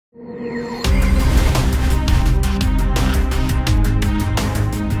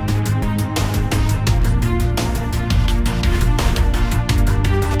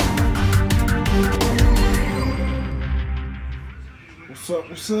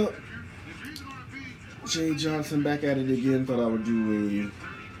What's up? Jay Johnson back at it again. Thought I would do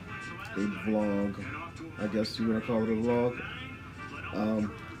a vlog. I guess you want to call it a vlog.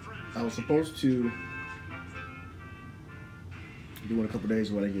 I was supposed to do one a couple days,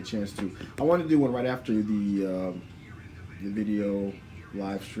 but I didn't get a chance to. I wanted to do one right after the video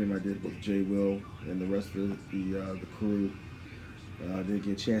live stream I did with Jay Will and the rest of the crew. I didn't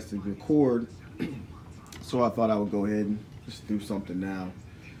get a chance to record, so I thought I would go ahead and just do something now.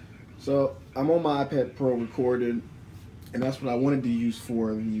 So I'm on my iPad Pro recorded, and that's what I wanted to use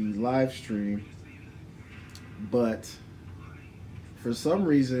for the live stream. But for some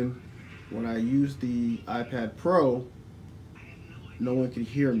reason, when I used the iPad Pro, no one could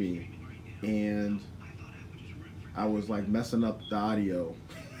hear me, and I was like messing up the audio.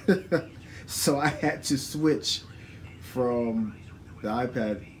 So I had to switch from the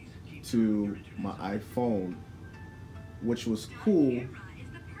iPad to my iPhone, which was cool.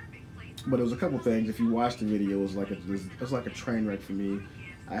 But it was a couple things. If you watch the video, it was like a train wreck for me.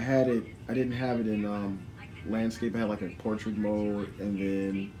 I didn't have it in landscape. I had like a portrait mode, and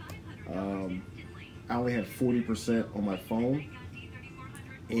then I only had 40% on my phone.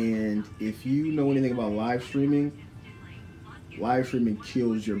 And if you know anything about live streaming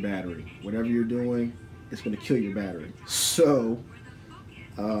kills your battery. Whatever you're doing, it's going to kill your battery. So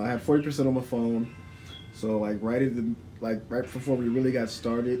I had 40% on my phone. So like right before we really got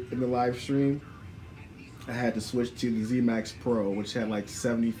started in the live stream, I had to switch to the Z Max Pro, which had like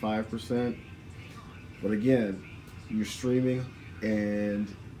 75%. But again, you're streaming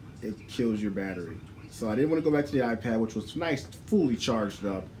and it kills your battery. So I didn't want to go back to the iPad, which was nice, fully charged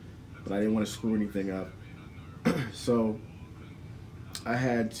up, but I didn't want to screw anything up. So I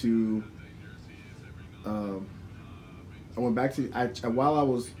had to, I went back to, while I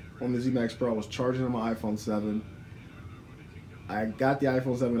was on the Z Max Pro, I was charging on my iPhone 7. I got the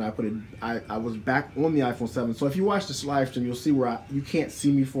iPhone 7, I was back on the iPhone 7. So if you watch this live stream, you'll see where you can't see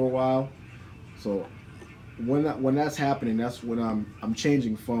me for a while. So when that's happening, that's when I'm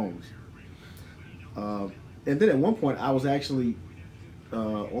changing phones. And then at one point I was actually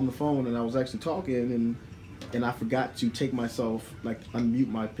on the phone, and I was actually talking, and I forgot to take myself, like, unmute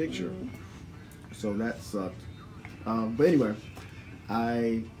my picture. So that sucked. But anyway,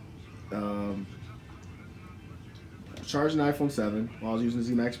 I charged an iPhone 7 while I was using the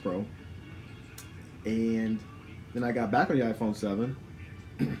Z Max Pro, and then I got back on the iPhone 7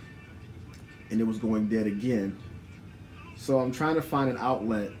 and it was going dead again. So I'm trying to find an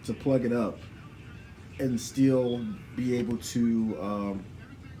outlet to plug it up and still be able to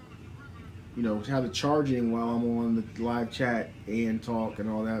you know, have it charging while I'm on the live chat and talk and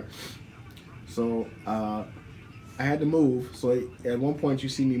all that. So I had to move. So at one point you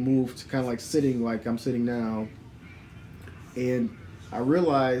see me move to kind of like sitting, like I'm sitting now, and I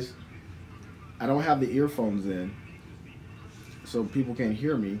realized I don't have the earphones in, so people can't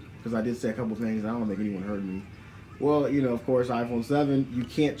hear me, because I did say a couple things. I don't think anyone heard me. Well, you know, of course, iPhone 7, you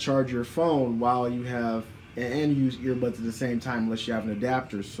can't charge your phone while you have and use earbuds at the same time unless you have an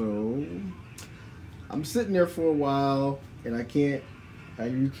adapter. So I'm sitting there for a while, and you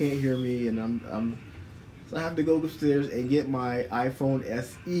can't hear me, and so I have to go upstairs and get my iPhone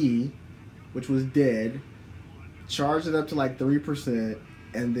SE, which was dead, charge it up to like 3%,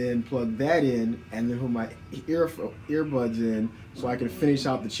 and then plug that in, and then put my earbuds in so I can finish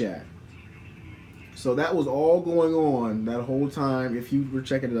out the chat. So that was all going on that whole time. If you were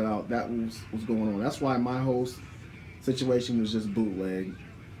checking it out, that was going on. That's why my whole situation was just bootleg.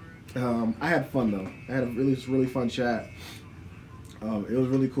 I had fun though. I had a really fun chat. It was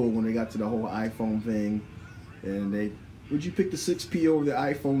really cool when they got to the whole iPhone thing, and would you pick the 6P over the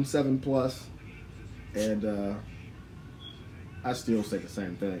iPhone 7 Plus? And I still say the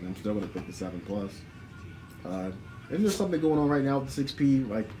same thing. I'm still gonna pick the 7 Plus. Isn't there something going on right now with the 6P?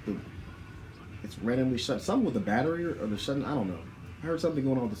 Like it's randomly shut. Something with the battery or the shutting. I don't know. I heard something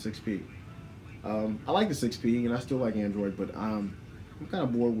going on with the 6P. I like the 6P, and I still like Android, but I'm kind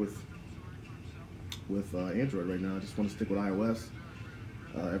of bored with Android right now. I just want to stick with iOS.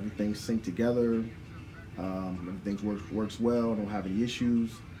 Everything's synced together. Everything works well. I don't have any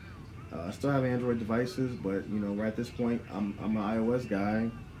issues. I still have Android devices, but you know, right at this point, I'm an iOS guy.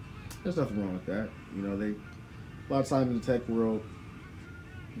 There's nothing wrong with that. You know, a lot of times in the tech world,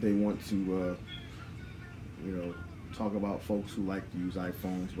 they want to, you know, talk about folks who like to use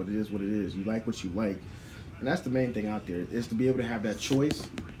iPhones, but it is what it is. You like what you like, and that's the main thing out there, is to be able to have that choice.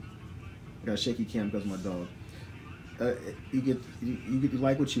 I got a shaky cam because of my dog. You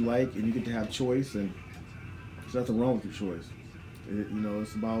like what you like, and you get to have choice, and there's nothing wrong with your choice. You know,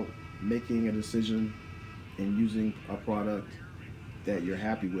 it's about making a decision and using a product that you're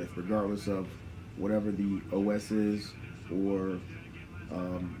happy with, regardless of whatever the OS is, or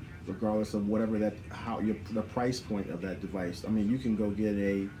regardless of whatever the price point of that device. I mean, you can go get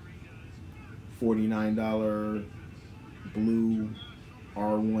a $49 blue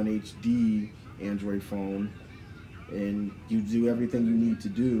R1 HD Android phone, and you do everything you need to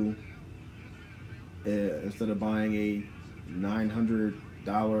do instead of buying a $900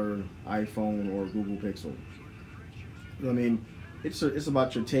 iPhone or Google Pixel. I mean, it's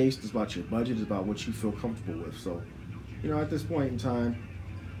about your taste, it's about your budget, it's about what you feel comfortable with. So, at this point in time,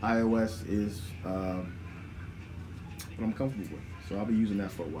 iOS is what I'm comfortable with. So I'll be using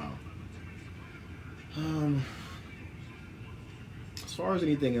that for a while. As far as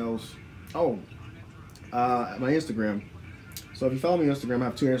anything else, my Instagram. So if you follow me on Instagram, I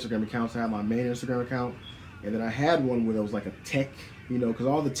have 2 Instagram accounts. I have my main Instagram account, and then I had one where there was like a tech, because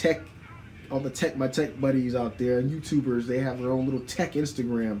my tech buddies out there and YouTubers, they have their own little tech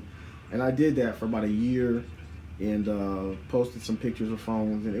Instagram, and I did that for about a year, and posted some pictures of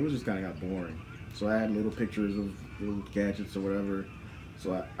phones, and it was just kind of got boring. So I had little pictures of little gadgets or whatever.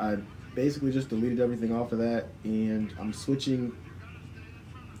 So I basically just deleted everything off of that, and I'm switching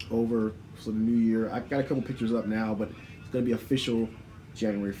over for the new year. I've got a couple pictures up now, but it's going to be official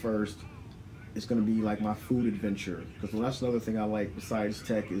January 1st. It's going to be like my food adventure, because that's another thing I like besides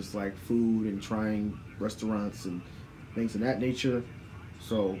tech is like food and trying restaurants and things of that nature.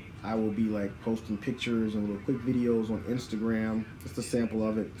 So I will be like posting pictures and little quick videos on Instagram, just a sample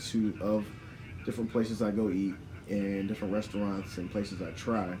of it, of different places I go eat and different restaurants and places I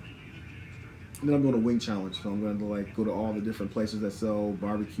try. And then I'm doing a wing challenge, so I'm going to like go to all the different places that sell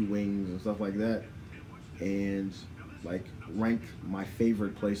barbecue wings and stuff like that, and like rank my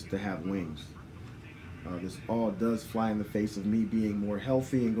favorite place to have wings. This all does fly in the face of me being more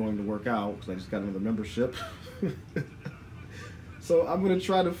healthy and going to work out, because I just got another membership. So I'm going to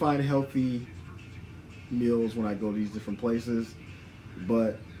try to find healthy meals when I go to these different places,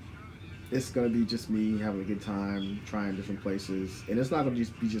 but it's going to be just me having a good time, trying different places. And it's not going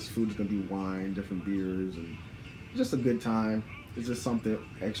to be just food, it's going to be wine, different beers, and just a good time. It's just something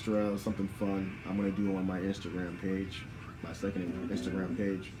extra, something fun I'm going to do on my Instagram page, my second Instagram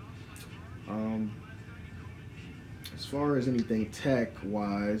page. As far as anything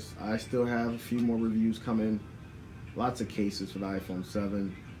tech-wise, I still have a few more reviews coming. Lots of cases for the iPhone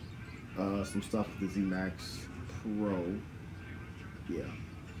 7. Some stuff with the Z Max Pro. Yeah.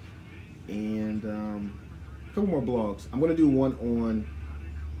 And a couple more blogs. I'm going to do one on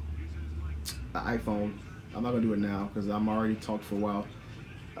the iPhone. I'm not going to do it now because I'm already talked for a while.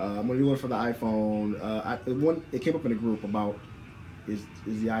 I'm going to do one for the iPhone. It came up in a group about is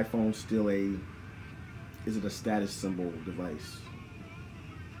the iPhone still is it a status symbol device?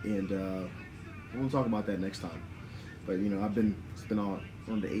 And we're going to talk about that next time. But it's been on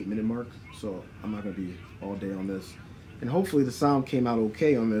the 8-minute mark, so I'm not going to be all day on this. And hopefully the sound came out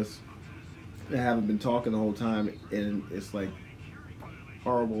okay on this. I haven't been talking the whole time, and it's like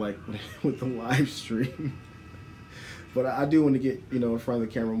horrible, like with the live stream. But I do want to get in front of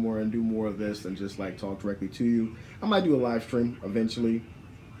the camera more and do more of this and just like talk directly to you. I might do a live stream eventually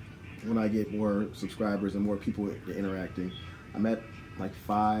when I get more subscribers and more people interacting. I'm at like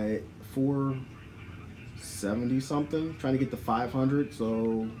 470 something, trying to get to 500.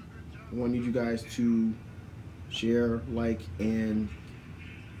 So I want you guys to share, like, and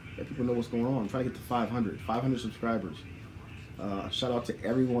let people know what's going on. I'm trying to get to 500 subscribers. Shout out to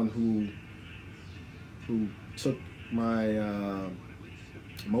everyone who took my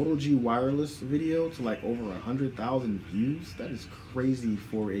Moto G wireless video to like over 100,000 views. That is crazy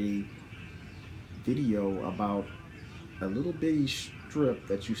for a video about a little bitty strip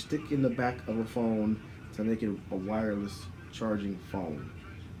that you stick in the back of a phone to make it a wireless charging phone.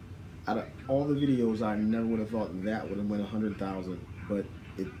 Out of all the videos, I never would have thought that would have went 100,000, but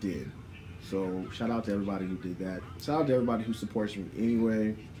it did. So shout out to everybody who did that. Shout out to everybody who supports me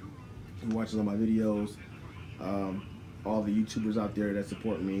anyway, who watches all my videos. All the YouTubers out there that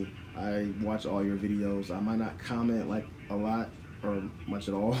support me. I watch all your videos. I might not comment like a lot or much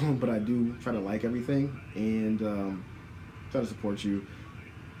at all, but I do try to like everything and try to support you.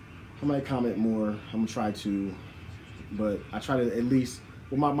 I might comment more. I'm gonna try to, but I try to at least.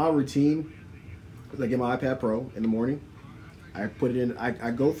 Well, my routine is I get my iPad Pro in the morning. I put it in.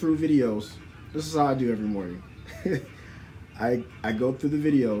 I go through videos. This is how I do every morning. I go through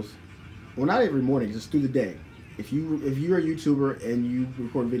the videos. Well, not every morning, just through the day. If you're a YouTuber and you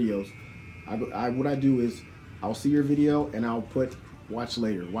record videos, what I do is I'll see your video and I'll put watch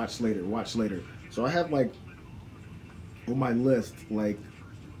later, watch later, watch later. So I have like on my list like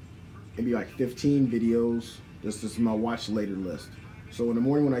maybe like 15 videos. This is my watch later list. So in the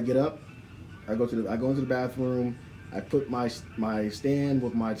morning when I get up, I go into the bathroom. I put my stand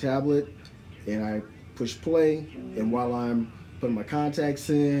with my tablet, and I push play. And while I'm putting my contacts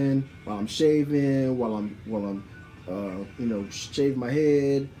in, while I'm shaving, while I'm shave my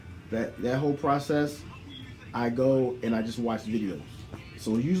head, that whole process, I go and I just watch videos.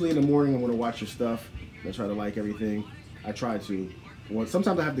 So usually in the morning I'm gonna watch your stuff. I try to like everything. I try to. Well,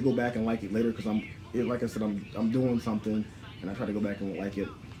 sometimes I have to go back and like it later because like I said, I'm doing something, and I try to go back and like it.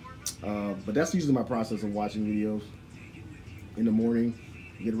 But that's usually my process of watching videos in the morning,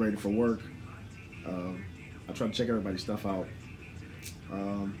 getting ready for work. I try to check everybody's stuff out.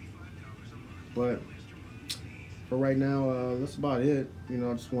 But for right now, that's about it. You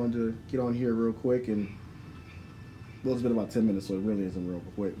know, I just wanted to get on here real quick, and well, it's been about 10 minutes, so it really isn't real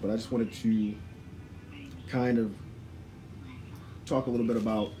quick. But I just wanted to kind of talk a little bit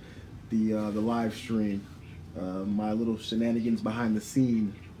about the live stream, my little shenanigans behind the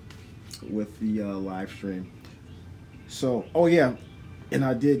scene with the live stream. So, oh yeah, and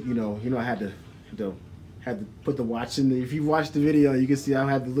I did, I had to put the watch in there. If you watch the video, you can see I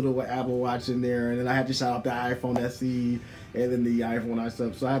had the little Apple Watch in there, and then I had to shout out the iPhone SE and then the iPhone I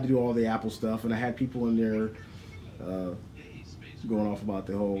stuff. So I had to do all the Apple stuff, and I had people in there going off about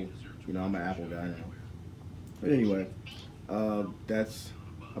the whole, I'm an Apple guy now. But anyway, that's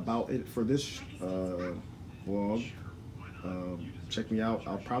about it for this vlog. Check me out.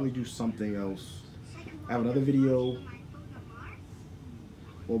 I'll probably do something else. I have another video.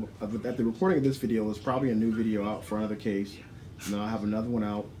 Well, at the recording of this video, there's probably a new video out for another case. And I'll have another one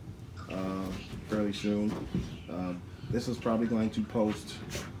out fairly soon. This is probably going to post.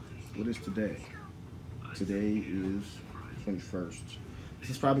 What is today? Today is 21st. This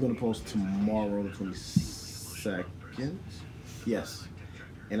is probably going to post tomorrow, the 22nd. Yes.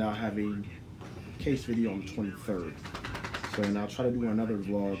 And I'll have a case video on the 23rd. So, and I'll try to do another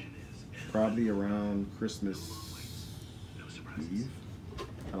vlog probably around Christmas Eve.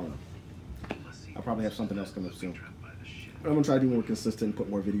 I don't know. I'll probably have something else coming up soon. But I'm going to try to be more consistent, put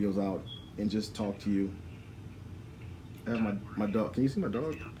more videos out, and just talk to you. I have my dog. Can you see my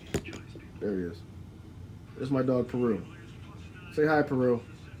dog? There he is. There's my dog, Peru. Say hi, Peru.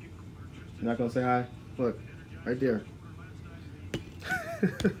 You're not going to say hi? Look, right there.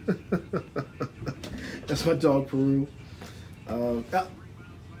 That's my dog, Peru.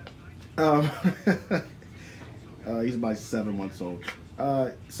 He's about 7 months old.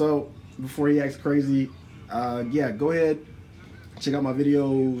 So before he acts crazy, yeah, go ahead, check out my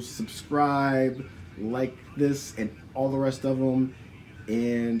videos, subscribe, like this and all the rest of them,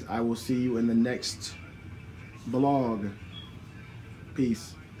 and I will see you in the next vlog.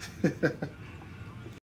 Peace.